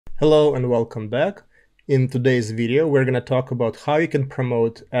Hello and welcome back. In today's video, we're going to talk about how you can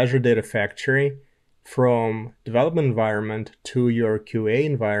promote Azure Data Factory from development environment to your QA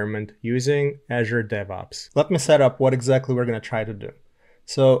environment using Azure DevOps. Let me set up what exactly we're going to try to do.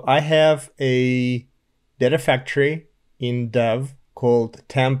 So I have a data factory in dev called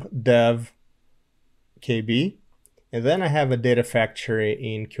temp dev KB. And then I have a data factory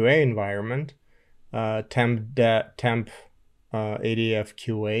in QA environment, temp ADF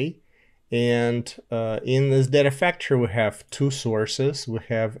QA. And in this data factory, we have two sources. We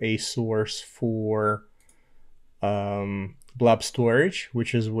have a source for blob storage,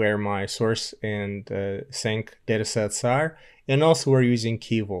 which is where my source and sync datasets are. And also we're using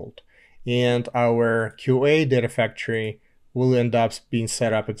Key Vault. And our QA data factory will end up being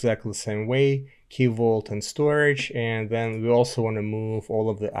set up exactly the same way, Key Vault and storage. And then we also want to move all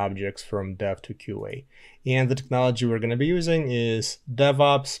of the objects from dev to QA. And the technology we're going to be using is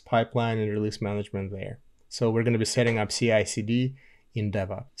DevOps, pipeline, and release management there. So we're going to be setting up CI/CD in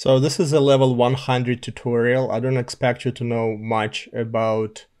DevOps. So this is a level 100 tutorial. I don't expect you to know much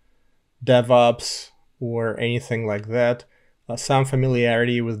about DevOps or anything like that. Some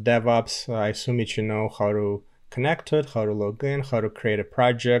familiarity with DevOps. I assume that you know how to connect to it, how to log in, how to create a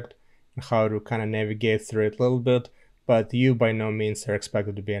project, and how to kind of navigate through it a little bit. But you by no means are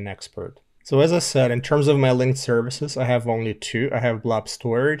expected to be an expert. So as I said, in terms of my linked services, I have only two. I have blob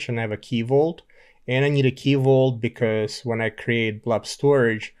storage and I have a Key Vault. And I need a Key Vault because when I create blob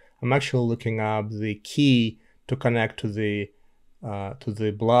storage, I'm actually looking up the key to connect to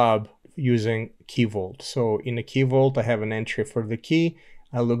the blob using Key Vault. So in a Key Vault, I have an entry for the key.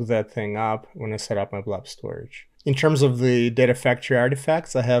 I look that thing up when I set up my blob storage. In terms of the data factory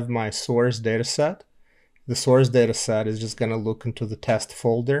artifacts, I have my source dataset. The source dataset is just going to look into the test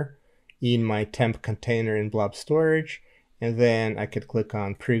folder in my temp container in blob storage. And then I could click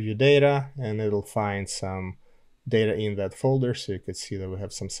on preview data and it'll find some data in that folder. So you could see that we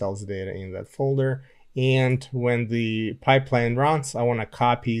have some sales data in that folder. And when the pipeline runs, I want to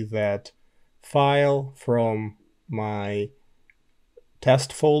copy that file from my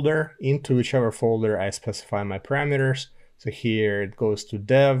test folder into whichever folder I specify my parameters. So here it goes to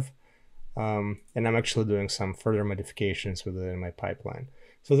dev. And I'm actually doing some further modifications within my pipeline.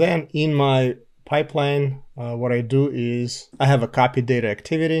 So then in my pipeline, what I do is I have a copy data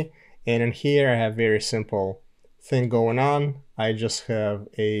activity. And in here, I have a very simple thing going on. I just have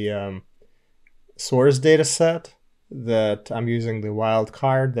a source data set that I'm using the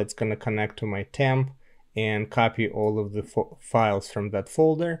wildcard that's going to connect to my temp and copy all of the files from that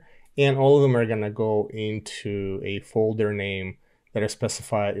folder. And all of them are going to go into a folder name that is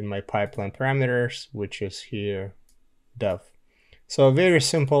specified in my pipeline parameters, which is here dev. So a very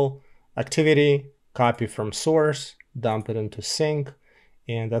simple activity, copy from source, dump it into sync,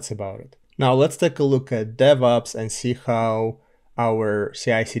 and that's about it. Now let's take a look at DevOps and see how our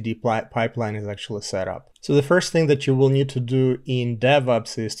CI/CD pipeline is actually set up. So the first thing that you will need to do in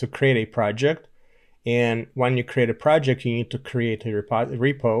DevOps is to create a project. And when you create a project, you need to create a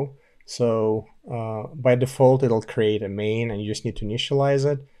repo. So by default, it'll create a main and you just need to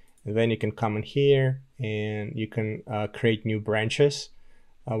initialize it. And then you can come in here and you can create new branches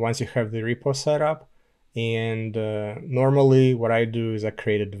once you have the repo set up. And normally what I do is I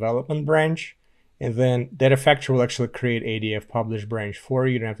create a development branch, and then Data Factory will actually create ADF publish branch for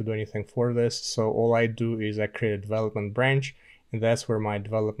you. You don't have to do anything for this. So all I do is I create a development branch, and that's where my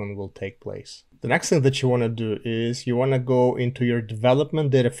development will take place. The next thing that you want to do is you want to go into your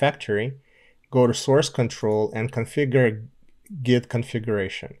development data factory, go to source control and configure Git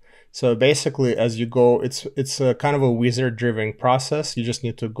configuration. So basically, as you go, it's a kind of a wizard-driven process. You just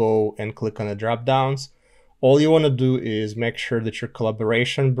need to go and click on the drop-downs. All you want to do is make sure that your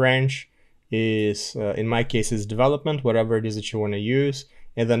collaboration branch is, in my case, is development, whatever it is that you want to use.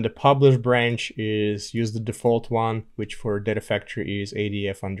 And then the publish branch is use the default one, which for Data Factory is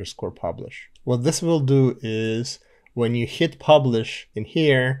ADF_publish. What this will do is when you hit publish in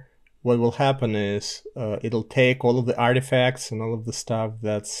here, what will happen is it'll take all of the artifacts and all of the stuff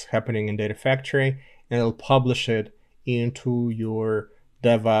that's happening in Data Factory, and it'll publish it into your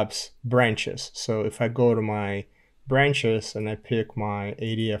DevOps branches. So if I go to my branches and I pick my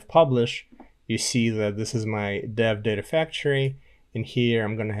ADF publish, you see that this is my dev data factory. In here,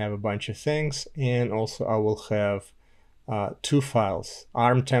 I'm going to have a bunch of things, and also I will have two files,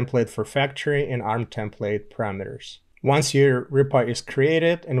 ARM template for factory and ARM template parameters. Once your repo is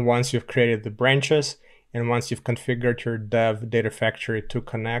created, and once you've created the branches, and once you've configured your dev data factory to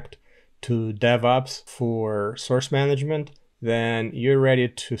connect to DevOps for source management, then you're ready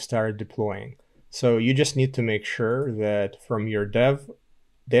to start deploying. So you just need to make sure that from your dev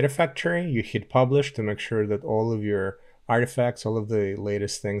Data Factory, you hit publish to make sure that all of your artifacts, all of the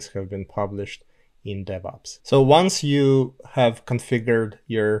latest things have been published in Devops. So once you have configured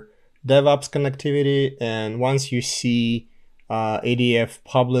your Devops connectivity, and once you see ADF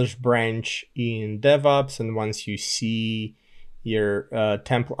publish branch in Devops, and once you see your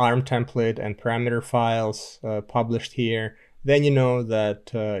ARM template and parameter files published here, then you know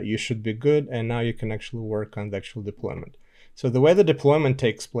that you should be good, and now you can actually work on the actual deployment. So the way the deployment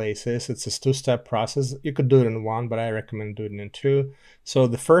takes place is it's a two-step process. You could do it in one, but I recommend doing it in two. So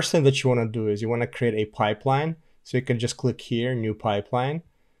the first thing that you want to do is you want to create a pipeline. So you can just click here, new pipeline.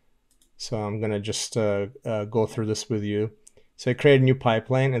 So I'm going to just go through this with you. So you create a new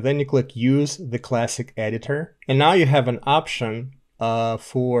pipeline, and then you click use the classic editor. And now you have an option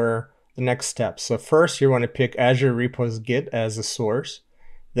for the next step. So first you want to pick Azure Repos Git as a source.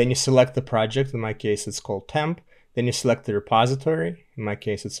 Then you select the project. In my case, it's called temp. Then you select the repository. In my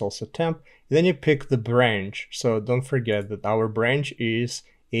case, it's also temp. And then you pick the branch. So don't forget that our branch is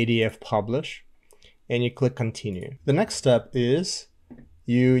ADF publish. And you click continue. The next step is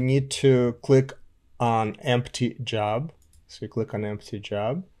you need to click on empty job. So you click on empty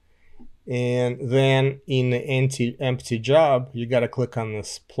job. And then in the empty job, you got to click on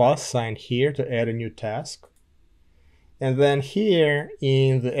this plus sign here to add a new task. And then here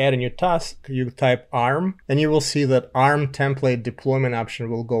in the add a new task, you type ARM, and you will see that ARM template deployment option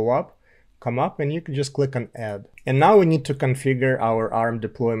will come up, and you can just click on add. And now we need to configure our ARM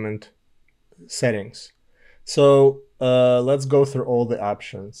deployment settings. So let's go through all the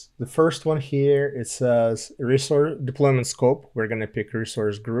options. The first one here, it says resource deployment scope. We're going to pick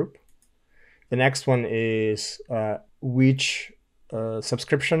resource group. The next one is which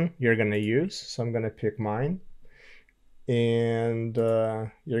subscription you're going to use. So I'm going to pick mine. And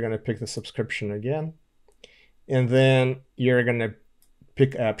you're going to pick the subscription again. And then you're going to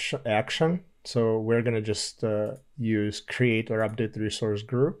pick action. So we're going to just use create or update the resource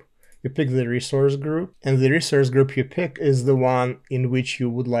group. You pick the resource group, and the resource group you pick is the one in which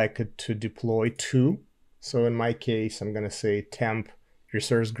you would like it to deploy to. So in my case, I'm going to say temp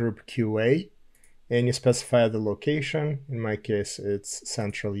resource group QA. And you specify the location. In my case, it's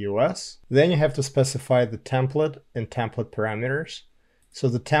Central US. Then you have to specify the template and template parameters. So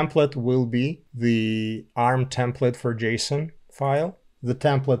the template will be the ARM template for JSON file. The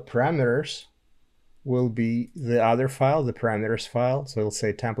template parameters will be the other file, the parameters file. So it'll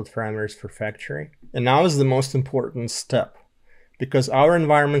say template parameters for factory. And now is the most important step, because our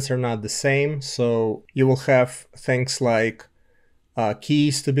environments are not the same. So you will have things like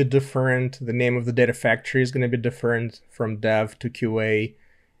keys to be different. The name of the data factory is going to be different from dev to QA.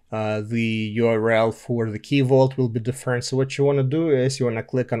 The URL for the key vault will be different. So what you want to do is you want to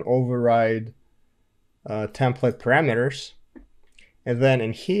click on override template parameters. And then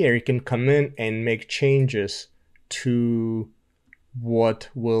in here, you can come in and make changes to what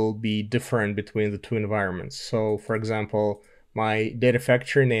will be different between the two environments. So for example, my data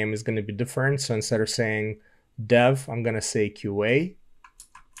factory name is going to be different. So instead of saying dev, I'm going to say QA.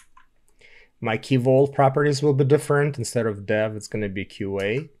 My key vault properties will be different. Instead of dev, it's going to be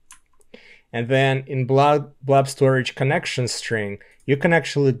QA. And then in blob storage connection string, you can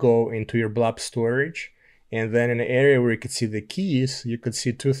actually go into your blob storage. And then in an area where you could see the keys, you could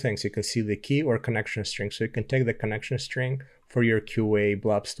see two things. You can see the key or connection string. So you can take the connection string for your QA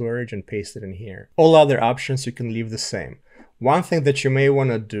blob storage and paste it in here. All other options you can leave the same. One thing that you may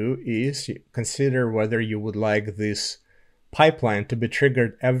want to do is consider whether you would like this pipeline to be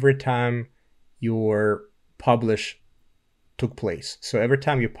triggered every time your publish took place. So every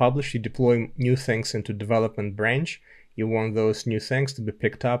time you publish, you deploy new things into development branch. You want those new things to be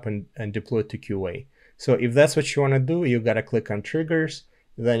picked up and deployed to QA. So if that's what you want to do, you got to click on triggers.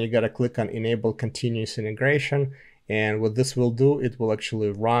 Then you got to click on enable continuous integration. And what this will do, it will actually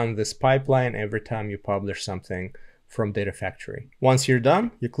run this pipeline every time you publish something from Data Factory. Once you're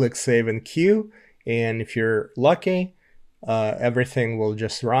done, you click Save and Queue, and if you're lucky, everything will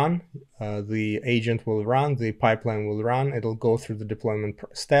just run. The agent will run, the pipeline will run, it'll go through the deployment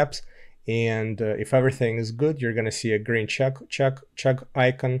steps, and if everything is good, you're going to see a green check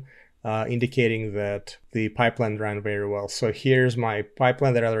icon indicating that the pipeline ran very well. So here's my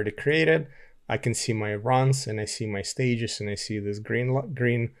pipeline that I already created. I can see my runs, and I see my stages, and I see these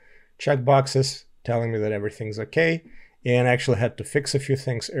green check boxes telling me that everything's okay. And I actually had to fix a few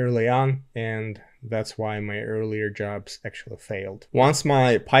things early on, and that's why my earlier jobs actually failed. Once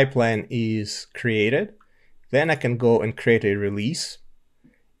my pipeline is created, then I can go and create a release.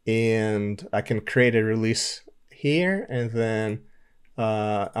 And I can create a release here, and then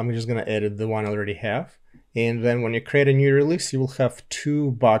I'm just going to edit the one I already have. And then when you create a new release, you will have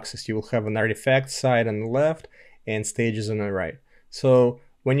two boxes. You will have an artifact side on the left and stages on the right. So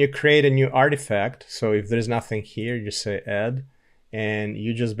when you create a new artifact, so if there's nothing here, you just say add, and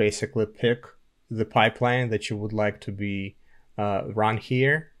you just basically pick the pipeline that you would like to be run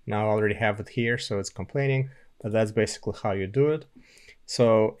here. Now I already have it here, so it's complaining, but that's basically how you do it.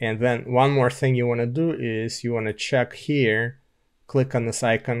 So, and then one more thing you want to do is you want to check here, click on this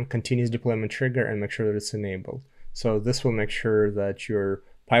icon, continuous deployment trigger, and make sure that it's enabled. So this will make sure that your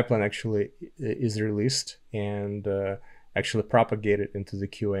pipeline actually is released and actually propagated into the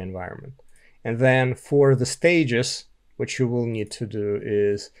QA environment. And then for the stages, what you will need to do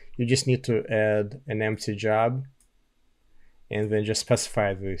is you just need to add an empty job and then just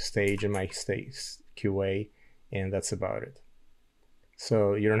specify the stage in my stage QA, and that's about it.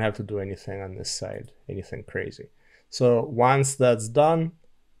 So you don't have to do anything on this side, anything crazy. So once that's done,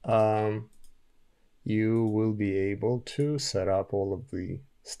 you will be able to set up all of the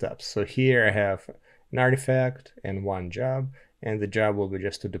steps. So here I have an artifact and one job, and the job will be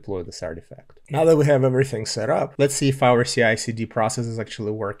just to deploy this artifact. Now that we have everything set up, let's see if our CI/CD process is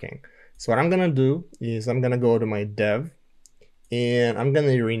actually working. So what I'm gonna do is I'm gonna go to my dev, and I'm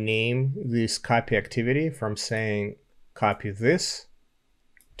gonna rename this copy activity from saying copy this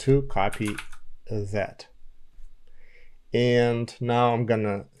to copy that. And now I'm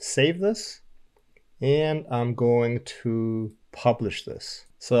gonna save this, and I'm going to publish this.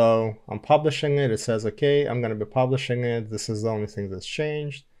 So I'm publishing it. It says, okay, I'm gonna be publishing it. This is the only thing that's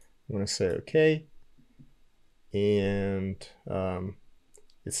changed. I'm gonna say okay. And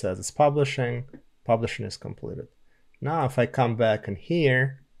it says it's publishing. Publishing is completed. Now if I come back in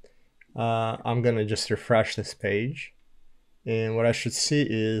here, I'm gonna just refresh this page. And what I should see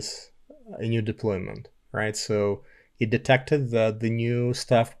is a new deployment, right? So it detected that the new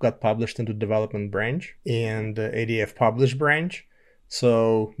stuff got published into development branch and ADF publish branch.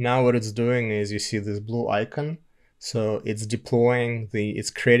 So now what it's doing is you see this blue icon. So it's deploying it's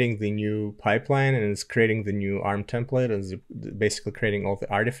creating the new pipeline, and it's creating the new ARM template, and it's basically creating all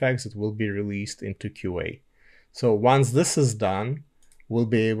the artifacts that will be released into QA. So once this is done, we'll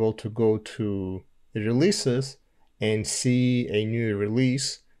be able to go to the releases and see a new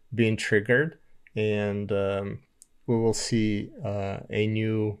release being triggered, and we will see a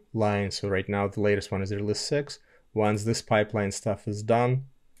new line. So right now the latest one is release 6. Once this pipeline stuff is done,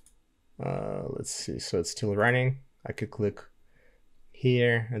 let's see, so it's still running. I could click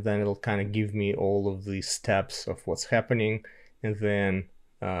here, and then it'll kind of give me all of the steps of what's happening. And then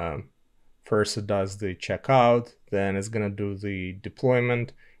first it does the checkout, then it's gonna do the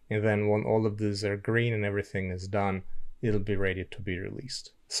deployment, and then when all of these are green and everything is done, it'll be ready to be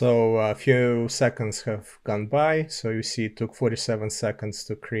released. So a few seconds have gone by. So you see it took 47 seconds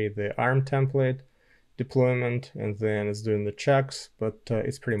to create the ARM template deployment, and then it's doing the checks, but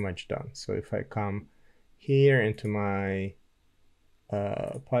it's pretty much done. So if I come here into my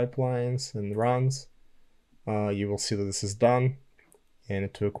pipelines and runs, you will see that this is done, and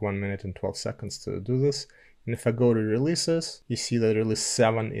it took 1 minute and 12 seconds to do this. And if I go to releases, you see that release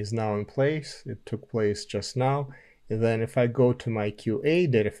 7 is now in place. It took place just now. And then if I go to my QA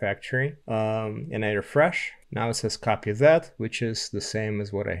data factory and I refresh, now it says copy that, which is the same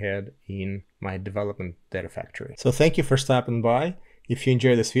as what I had in my development data factory. So thank you for stopping by. If you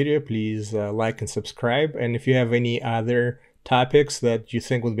enjoyed this video, please like and subscribe. And if you have any other topics that you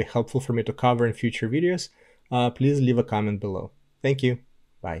think would be helpful for me to cover in future videos, please leave a comment below. Thank you.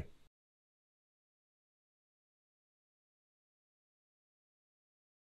 Bye.